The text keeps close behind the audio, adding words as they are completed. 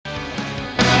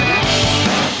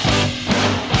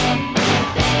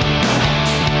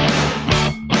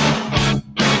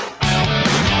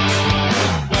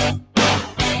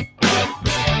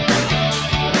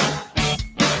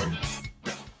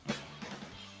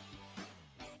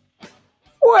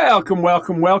Welcome,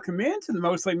 welcome, welcome into the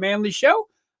Mostly Manly Show.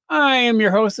 I am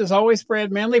your host, as always,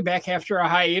 Brad Manley, back after a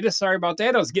hiatus. Sorry about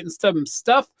that. I was getting some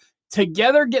stuff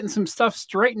together, getting some stuff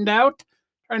straightened out,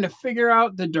 trying to figure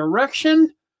out the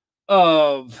direction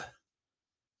of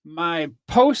my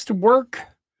post-work,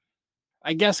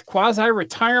 I guess,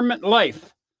 quasi-retirement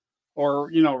life. Or,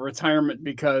 retirement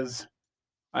because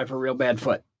I have a real bad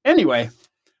foot. Anyway,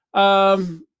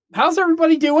 how's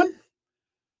everybody doing?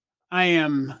 I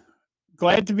am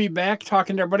glad to be back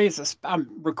talking to everybody. I'm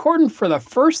recording for the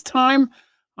first time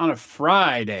on a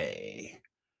Friday.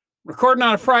 Recording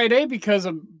on a Friday because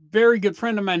a very good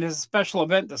friend of mine has a special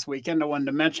event this weekend. I wanted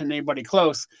to mention anybody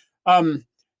close. Go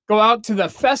out to the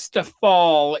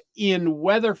Festifall in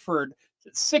Weatherford,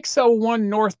 601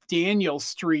 North Daniel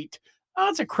Street.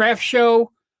 It's a craft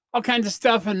show, all kinds of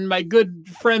stuff. And my good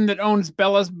friend that owns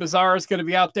Bella's Bazaar is going to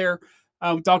be out there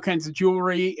with all kinds of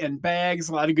jewelry and bags,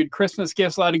 a lot of good Christmas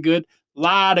gifts, a lot of good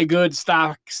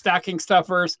stocking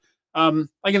stuffers,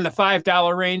 like in the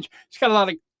 $5 range. She's got a lot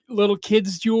of little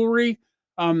kids jewelry.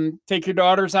 Take your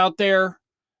daughters out there.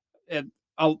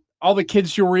 All the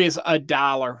kids jewelry is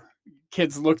 $1.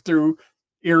 Kids look through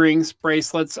earrings,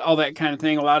 bracelets, all that kind of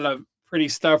thing. A lot of pretty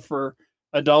stuff for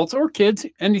adults or kids,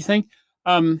 anything.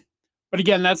 But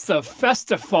again, that's the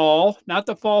Festifall, not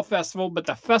the Fall Festival, but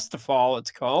the Festifall,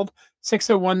 it's called.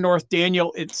 601 North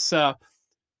Daniel. It's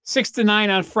 6 to 9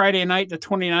 on Friday night, the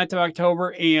 29th of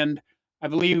October, and I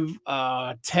believe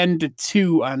 10 to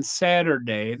 2 on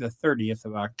Saturday, the 30th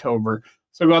of October.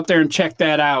 So go out there and check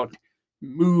that out.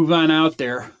 Move on out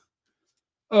there.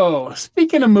 Oh,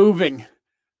 speaking of moving,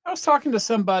 I was talking to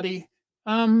somebody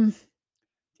the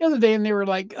other day, and they were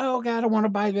like, oh, God, I want to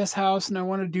buy this house, and I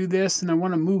want to do this, and I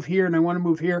want to move here, and I want to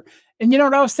move here. And you know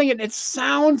what I was thinking? It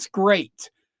sounds great.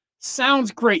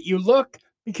 Sounds great. You look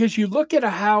at a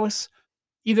house,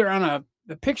 either on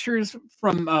the pictures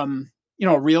from,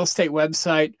 a real estate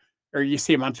website, or you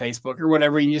see them on Facebook or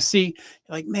whatever, and you see, you're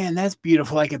like, man, that's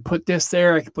beautiful. I could put this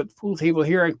there. I could put the pool table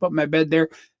here. I could put my bed there.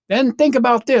 Then think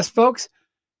about this, folks.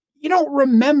 You don't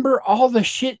remember all the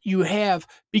shit you have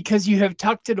because you have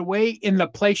tucked it away in the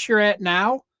place you're at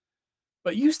now.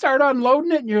 But you start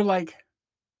unloading it and you're like,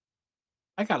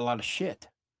 I got a lot of shit.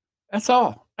 That's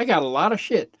all. I got a lot of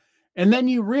shit. And then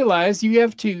you realize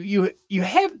you've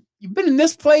been in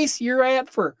this place you're at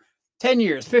for 10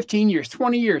 years, 15 years,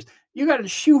 20 years. You got it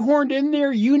shoehorned in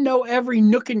there. You know every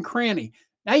nook and cranny.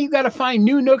 Now you got to find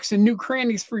new nooks and new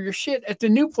crannies for your shit at the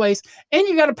new place. And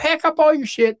you got to pack up all your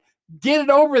shit, get it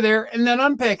over there, and then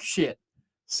unpack shit.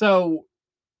 So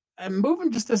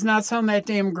moving just does not sound that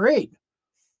damn great.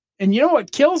 And you know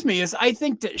what kills me is I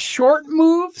think that short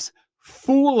moves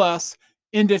fool us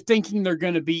into thinking they're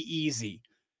going to be easy.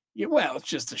 Yeah, well, it's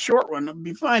just a short one. It'll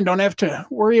be fine. Don't have to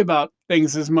worry about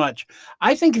things as much.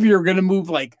 I think if you're going to move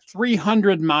like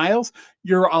 300 miles,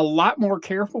 you're a lot more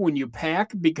careful when you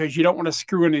pack because you don't want to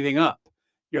screw anything up.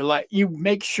 You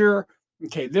make sure,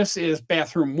 okay, this is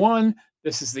bathroom 1.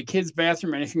 This is the kids'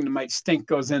 bathroom. Anything that might stink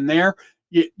goes in there.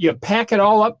 You pack it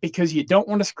all up because you don't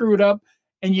want to screw it up.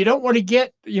 And you don't want to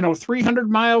get, 300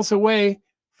 miles away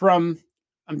from,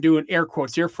 I'm doing air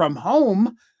quotes here, from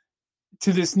home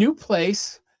to this new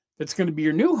place that's going to be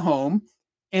your new home,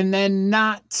 and then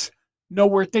not know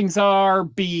where things are,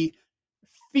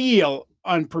 feel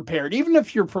unprepared. Even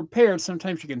if you're prepared,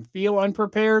 sometimes you can feel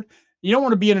unprepared. You don't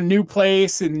want to be in a new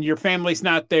place and your family's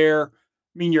not there.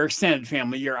 I mean, your extended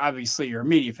family, your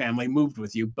immediate family moved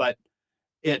with you, but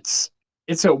it's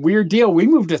a weird deal. We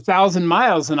moved 1,000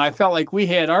 miles and I felt like we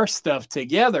had our stuff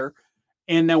together.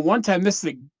 And then one time, this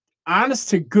is the honest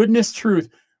to goodness truth,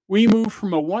 we moved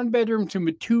from a 1-bedroom to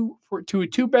a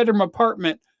 2-bedroom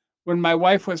apartment when my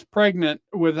wife was pregnant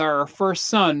with our first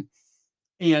son.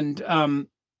 And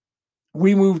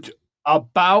we moved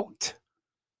about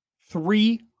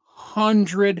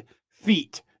 300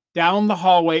 feet down the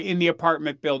hallway in the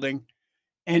apartment building.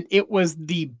 And it was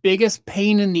the biggest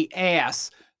pain in the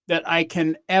ass that I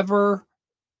can ever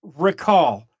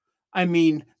recall. I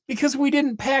mean, because we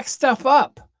didn't pack stuff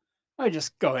up. I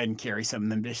just go ahead and carry some of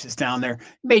them dishes down there.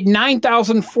 Made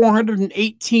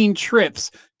 9,418 trips,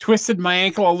 twisted my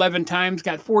ankle 11 times,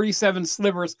 got 47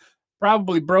 slivers,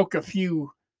 probably broke a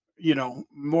few,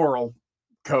 moral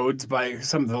codes by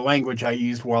some of the language I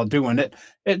used while doing it.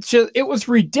 It was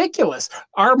ridiculous.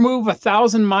 Our move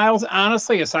 1,000 miles,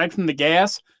 honestly, aside from the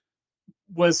gas,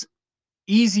 was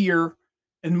easier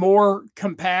and more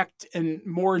compact and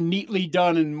more neatly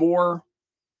done and more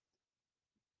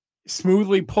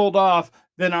smoothly pulled off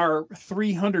than our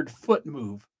 300-foot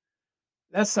move.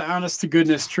 That's the honest to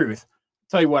goodness truth.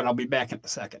 Tell you what, I'll be back in a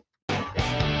second.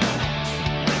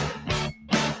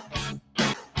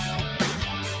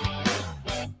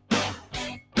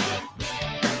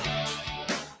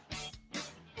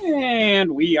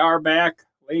 And we are back,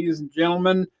 ladies and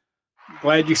gentlemen.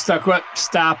 Glad you stuck with.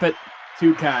 Stop it.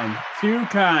 Too kind. Too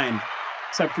kind.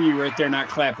 Except for you right there, not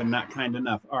clapping, not kind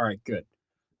enough. All right, good.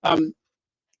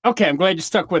 Okay, I'm glad you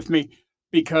stuck with me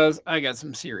because I got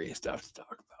some serious stuff to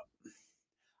talk about.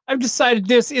 I've decided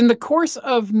this in the course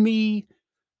of me,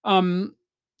 I'm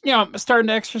starting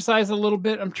to exercise a little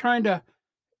bit.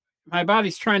 My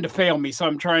body's trying to fail me, so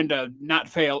I'm trying to not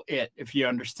fail it, if you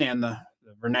understand the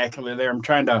vernacular there. I'm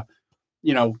trying to,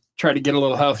 try to get a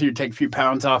little healthier, take a few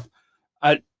pounds off.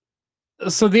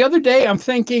 So the other day I'm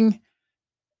thinking,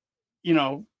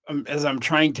 as I'm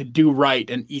trying to do right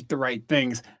and eat the right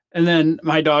things, and then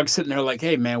my dog's sitting there like,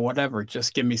 hey man, whatever,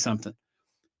 just give me something.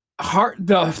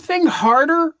 The thing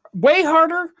way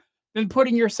harder than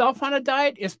putting yourself on a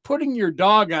diet is putting your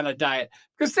dog on a diet.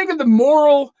 Because think of the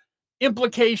moral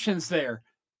implications there.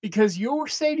 Because you'll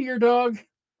say to your dog,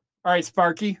 all right,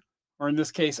 Sparky, or in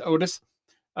this case, Otis,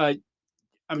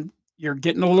 you're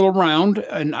getting a little round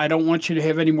and I don't want you to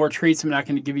have any more treats. I'm not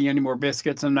going to give you any more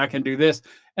biscuits. I'm not going to do this.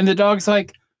 And the dog's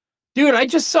like, dude, I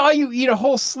just saw you eat a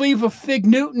whole sleeve of Fig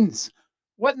Newtons.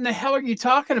 What in the hell are you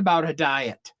talking about a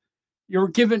diet? You're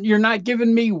not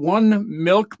giving me one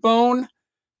milk bone,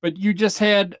 but you just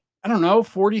had, I don't know,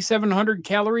 4,700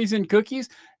 calories in cookies.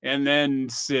 And then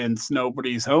since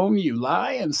nobody's home, you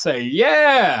lie and say,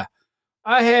 yeah,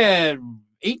 I had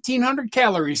 1,800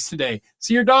 calories today.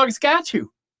 So your dog's got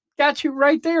you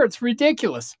right there. It's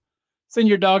ridiculous. So then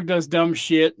your dog does dumb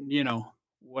shit,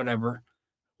 whatever,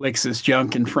 licks his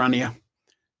junk in front of you.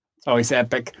 It's always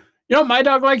epic. My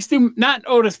dog likes to, not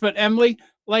Otis, but Emily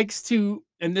likes to,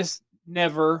 and this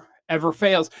never, ever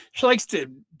fails. She likes to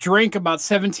drink about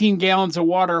 17 gallons of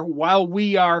water while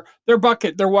their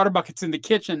water bucket's in the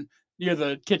kitchen near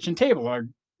the kitchen table, our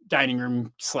dining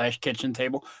room / kitchen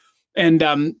table.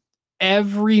 And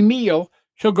every meal,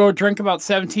 she'll go drink about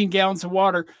 17 gallons of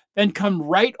water, then come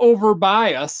right over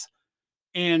by us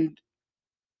and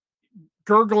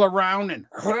gurgle around and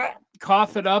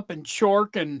cough it up and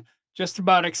chork and just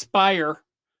about expire,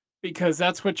 because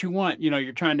that's what you want.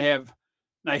 You're trying to have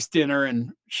nice dinner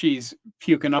and she's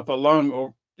puking up a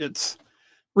lung. It's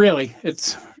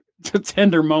a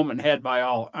tender moment had by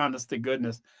all, honest to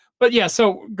goodness. But yeah,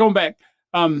 so going back,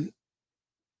 this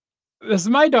is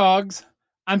my dogs.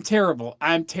 I'm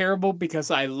terrible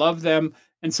because I love them.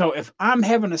 And so if I'm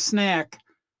having a snack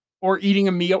or eating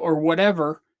a meal or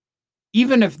whatever,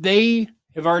 even if they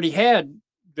have already had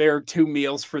their 2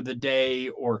 meals for the day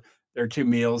or their 2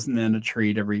 meals and then a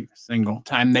treat every single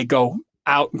time they go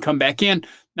out and come back in,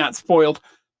 not spoiled.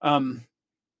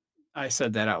 I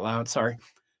said that out loud. Sorry.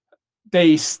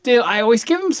 I always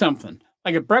give them something.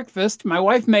 Like at breakfast, my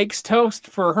wife makes toast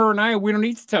for her and I. We don't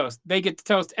eat the toast. They get the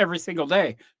toast every single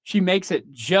day. She makes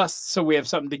it just so we have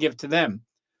something to give to them.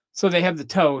 So they have the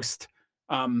toast.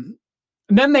 And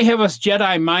then they have us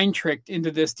Jedi mind tricked into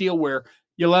this deal where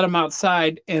you let them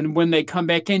outside, and when they come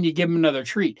back in, you give them another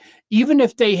treat. Even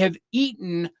if they have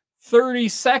eaten 30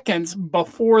 seconds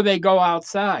before they go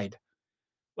outside.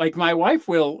 Like my wife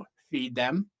will feed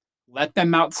them, let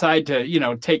them outside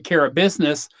to, take care of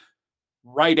business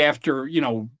right after,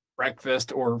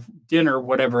 breakfast or dinner,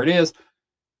 whatever it is,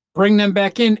 bring them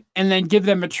back in and then give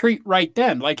them a treat right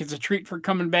then. Like it's a treat for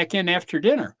coming back in after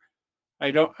dinner.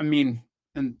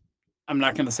 And I'm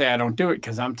not going to say I don't do it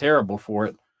because I'm terrible for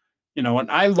it.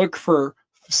 And I look for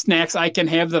snacks I can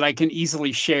have that I can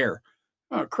easily share.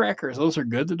 Oh, crackers, those are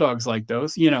good. The dogs like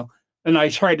those, and I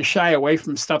try to shy away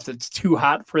from stuff that's too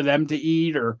hot for them to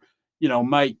eat or,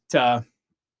 might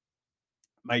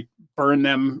burn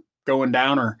them going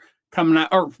down or coming out,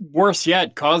 or worse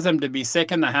yet, cause them to be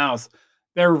sick in the house.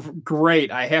 They're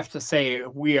great. I have to say,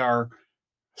 we are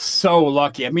so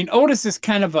lucky. I mean, Otis is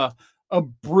kind of a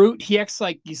brute. He acts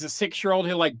like he's a 6-year-old.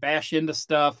 He'll like bash into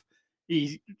stuff.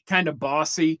 He's kind of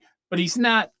bossy, but he's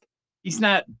not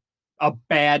a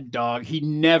bad dog. He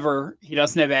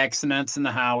doesn't have accidents in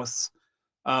the house.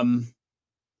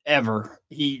 Ever.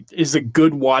 He is a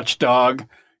good watchdog.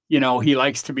 He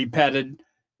likes to be petted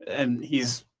and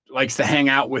likes to hang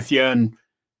out with you, and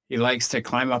he likes to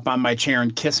climb up on my chair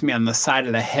and kiss me on the side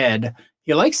of the head.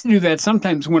 He likes to do that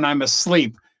sometimes when I'm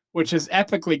asleep, which is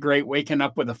epically great, waking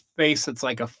up with a face that's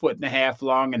like 1.5 feet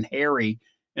long and hairy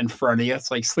in front of you.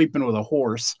 It's like sleeping with a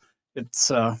horse. It's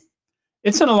an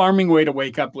alarming way to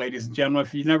wake up, ladies and gentlemen,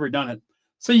 if you've never done it.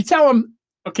 So you tell them,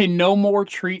 okay, no more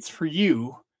treats for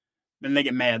you. Then they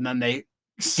get mad. And then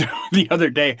so the other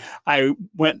day I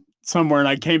went somewhere and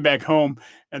I came back home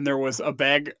and there was a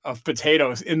bag of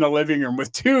potatoes in the living room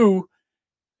with 2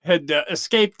 had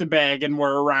escaped the bag and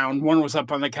were around. One was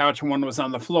up on the couch and one was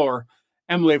on the floor.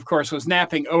 Emily, of course, was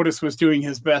napping. Otis was doing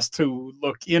his best to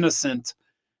look innocent.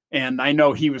 And I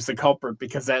know he was the culprit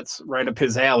because that's right up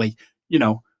his alley.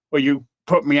 Well, you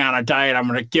put me on a diet, I'm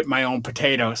going to get my own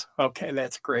potatoes. Okay,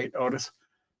 that's great, Otis.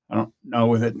 I don't know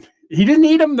with it. He didn't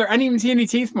eat them. I didn't even see any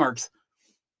teeth marks,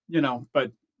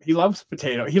 but he loves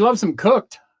potato. He loves them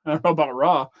cooked. I don't know about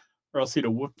raw, or else he'd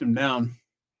have whooped them down.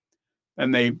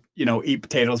 And they, eat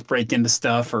potatoes, break into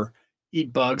stuff, or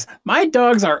eat bugs. My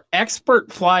dogs are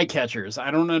expert fly catchers.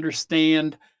 I don't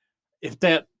understand if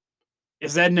that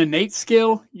is that an innate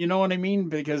skill? You know what I mean?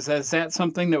 Because is that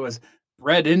something that was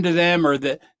bred into them, or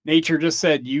that nature just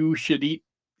said you should eat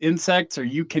insects or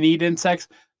you can eat insects?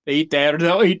 They eat that, or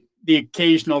they'll eat the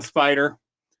occasional spider.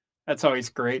 That's always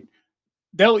great.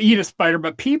 They'll eat a spider,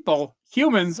 but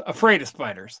humans, afraid of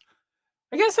spiders.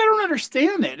 I guess I don't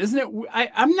understand that, isn't it?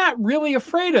 I'm not really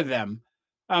afraid of them.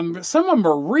 Some of them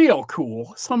are real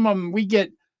cool. Some of them, we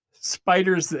get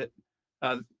spiders that,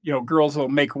 girls will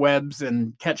make webs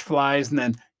and catch flies and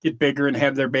then get bigger and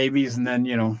have their babies. And then,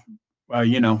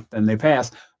 then they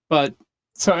pass. But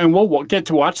and we'll get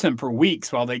to watch them for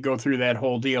weeks while they go through that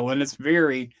whole deal. And it's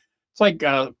like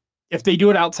if they do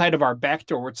it outside of our back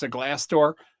door, which is a glass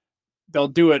door, they'll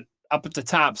do it up at the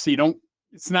top. So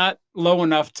it's not low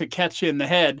enough to catch you in the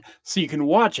head so you can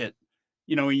watch it.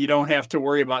 You don't have to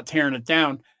worry about tearing it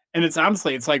down. And it's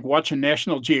like watching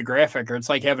National Geographic, or it's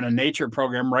like having a nature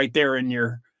program right there in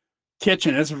your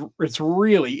kitchen. It's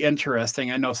really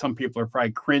interesting. I know some people are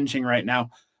probably cringing right now,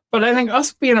 but I think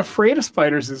us being afraid of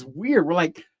spiders is weird. We're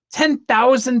like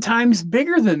 10,000 times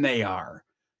bigger than they are.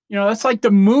 That's like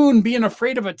the moon being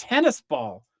afraid of a tennis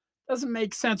ball. Doesn't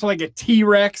make sense. Like a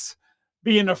T-Rex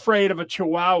being afraid of a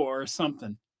chihuahua or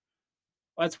something.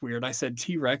 That's weird. I said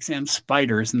T-Rex and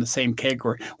spiders in the same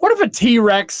category. What if a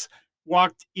T-Rex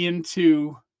walked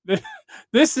into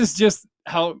this is just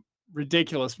how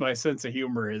ridiculous my sense of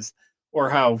humor is, or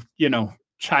how,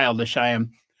 childish I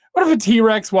am. What if a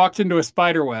T-Rex walked into a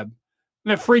spider web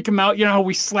and it freak him out? You know how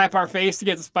we slap our face to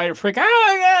get the spider freak?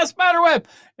 Oh yeah, spider web.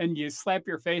 And you slap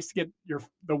your face to get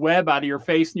the web out of your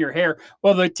face and your hair.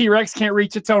 Well, the T-Rex can't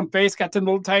reach its own face, got them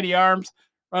little tiny arms,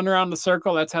 run around the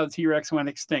circle. That's how the T-Rex went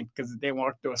extinct, because they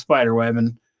walked into a spider web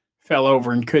and fell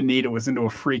over and couldn't eat. It was into a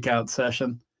freak out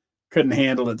session. Couldn't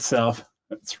handle itself.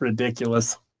 It's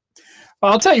ridiculous.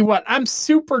 Well, I'll tell you what, I'm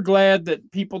super glad that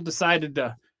people decided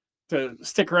to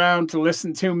stick around to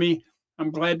listen to me.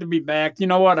 I'm glad to be back. You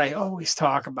know what? I always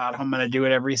talk about how I'm going to do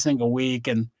it every single week.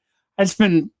 And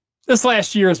this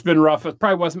last year has been rough. It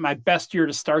probably wasn't my best year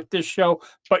to start this show,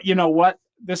 but you know what?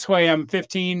 This way I'll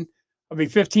be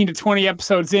 15 to 20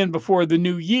 episodes in before the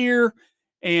new year.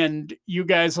 And you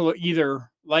guys will either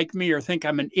like me or think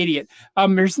I'm an idiot.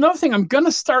 There's another thing I'm going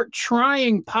to start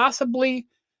trying possibly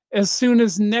as soon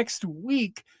as next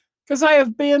week, because I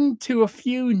have been to a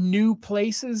few new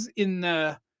places in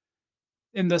the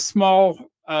small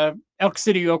Elk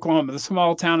City, Oklahoma, the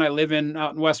small town I live in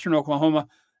out in western Oklahoma.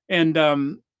 And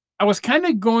I was kind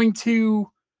of going to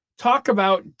talk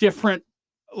about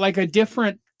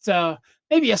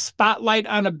maybe a spotlight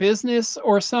on a business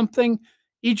or something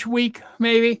each week,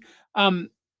 maybe.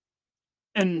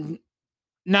 And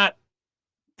not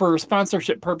for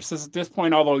sponsorship purposes at this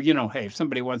point, although, hey, if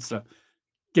somebody wants to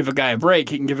give a guy a break,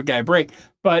 he can give a guy a break.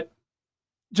 But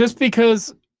just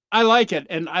because I like it,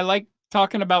 and I like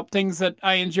talking about things that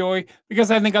I enjoy,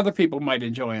 because I think other people might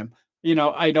enjoy them. If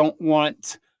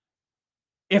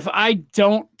I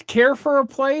don't care for a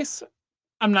place,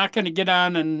 I'm not going to get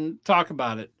on and talk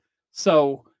about it.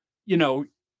 So,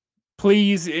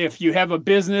 please, if you have a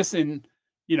business and,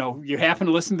 you happen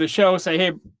to listen to the show, say,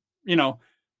 hey,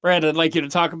 Brad, I'd like you to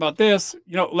talk about this,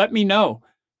 let me know.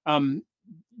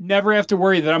 Never have to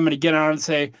worry that I'm going to get on and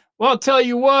say, well, I'll tell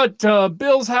you what,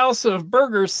 Bill's House of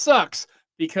Burgers sucks,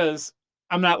 because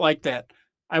I'm not like that.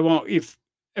 I won't, if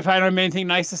I don't have anything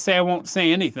nice to say, I won't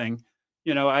say anything.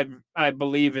 I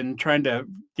believe in trying to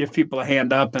give people a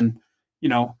hand up and,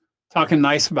 talking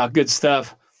nice about good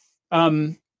stuff.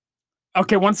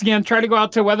 Okay, once again, try to go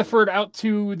out to Weatherford, out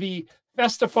to the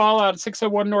Festifall out at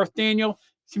 601 North Daniel.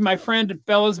 See my friend at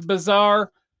Bella's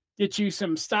Bazaar. Get you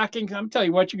some stockings. I'm telling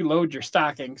you what, you can load your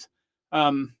stockings.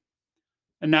 And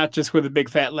not just with a big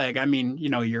fat leg. I mean,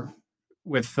 you're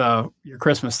with your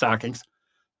Christmas stockings.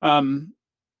 And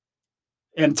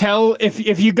tell,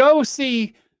 if you go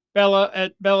see Bella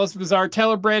at Bella's Bazaar,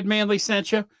 tell her Brad Manley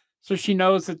sent you, so she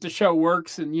knows that the show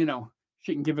works, and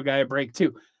she can give a guy a break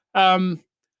too. Let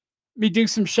me do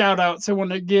some shout outs. I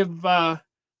want to give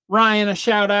Ryan a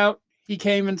shout out. He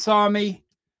came and saw me,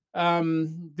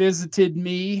 visited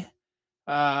me.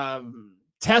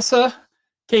 Tessa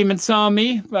came and saw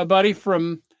me, my buddy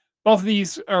from Both of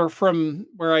these are from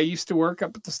where I used to work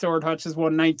up at the store at Hutch's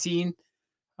 119.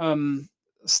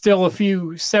 Still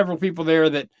several people there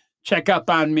that check up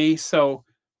on me. So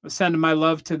I'm sending my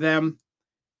love to them.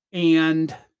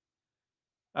 And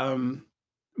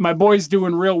my boy's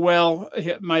doing real well.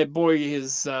 My boy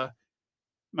is,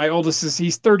 my oldest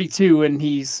he's 32 and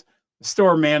he's a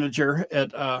store manager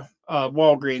at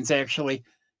Walgreens, actually.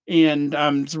 And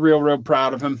I'm real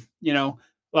proud of him. You know,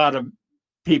 a lot of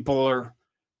people are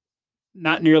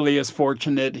not nearly as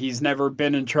fortunate. He's never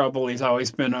been in trouble. He's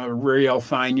always been a real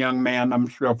fine young man. I'm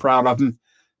real proud of him.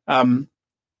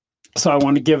 So I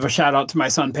want to give a shout out to my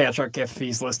son, Patrick, if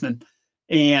he's listening.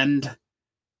 And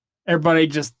everybody,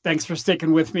 just thanks for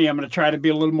sticking with me. I'm going to try to be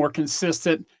a little more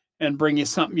consistent and bring you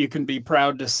something you can be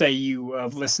proud to say you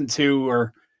have listened to,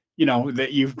 or, you know,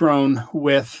 that you've grown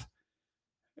with.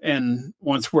 And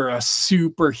once we're a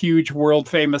super huge world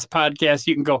famous podcast,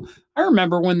 you can go, I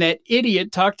remember when that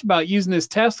idiot talked about using his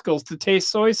testicles to taste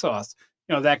soy sauce,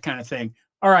 you know, that kind of thing.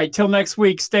 All right. Till next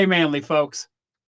week. Stay manly, folks.